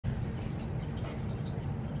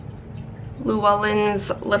Llewellyn's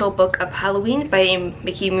Little Book of Halloween by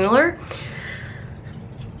Mickey Mueller.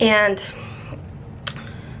 And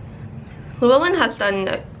Llewellyn has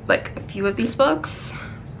done like a few of these books.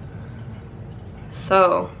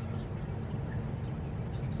 So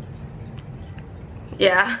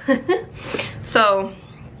yeah. So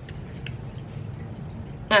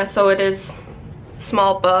yeah, so it is a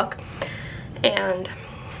small book. And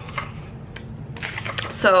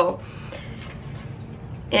so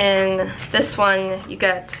in this one you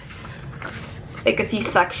get like a few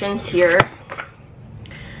sections here.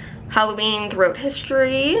 Halloween throughout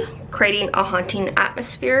history, creating a haunting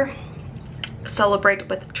atmosphere, celebrate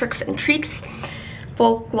with tricks and treats,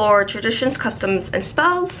 folklore, traditions, customs, and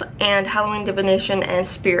spells, and Halloween divination and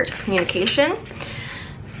spirit communication.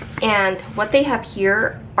 And what they have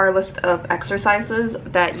here are a list of exercises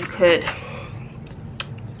that you could,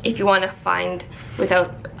 if you want to find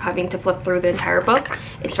without having to flip through the entire book,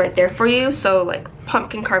 it's right there for you. So like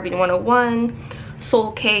pumpkin carving 101,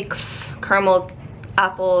 soul cakes, caramel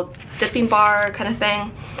apple dipping bar kind of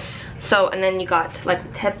thing. So, and then you got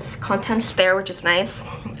like tips, contents there, which is nice.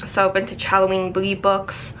 So vintage Halloween boogie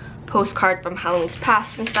books, postcard from Halloween's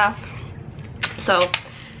past and stuff. So,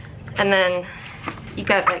 and then you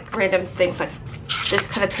got like random things like this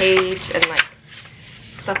kind of page and like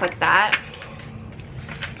stuff like that.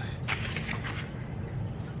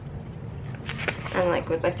 And like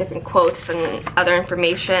with like different quotes and other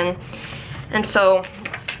information. And so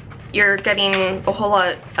you're getting a whole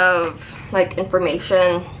lot of like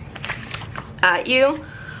information at you,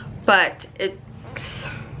 but it's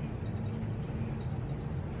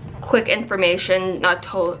quick information, not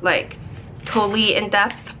totally in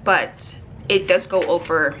depth, but it does go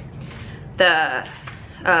over the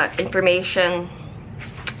information.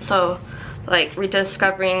 So like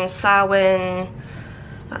rediscovering Samhain,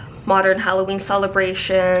 modern Halloween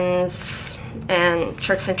celebrations, and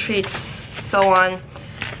tricks and treats, so on.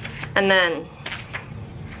 And then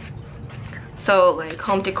so like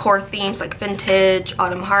home decor themes like vintage,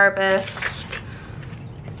 autumn harvest,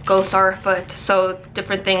 ghosts are afoot. So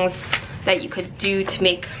different things that you could do to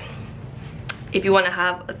make, if you want to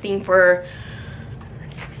have a theme for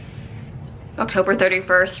October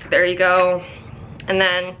 31st, there you go. And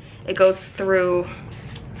then it goes through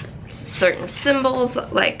certain symbols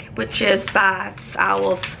like witches, bats,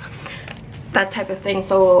 owls, that type of thing.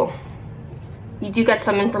 So you do get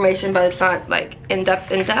some information, but it's not like in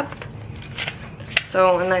depth.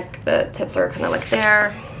 So, and like the tips are kind of like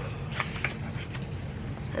there.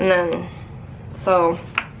 And then, so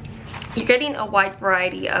you're getting a wide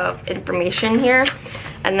variety of information here.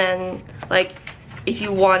 And then like if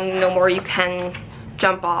you want to know more, you can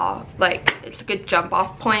jump off, like it's a good jump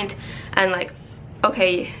off point. And like,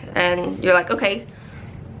 okay, and you're like, okay,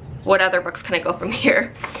 what other books can I go from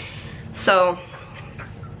here? So,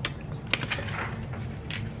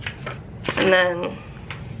 and then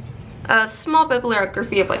a small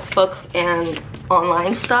bibliography of like books and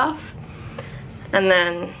online stuff. And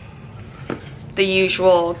then the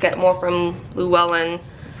usual get more from Llewellyn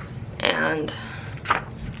and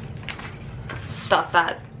stuff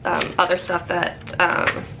that, other stuff that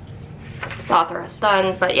the author has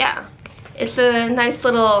done. But yeah, it's a nice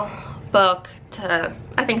little book to,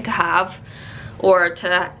 I think, to have, or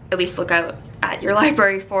to at least look out at your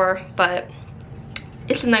library for. But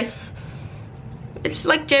it's a nice, it's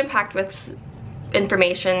like jam-packed with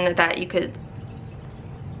information that you could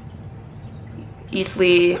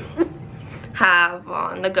easily have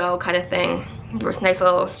on the go kind of thing. Nice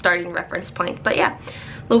little starting reference point. But yeah,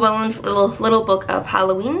 Llewellyn's little book of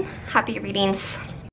Halloween. Happy readings.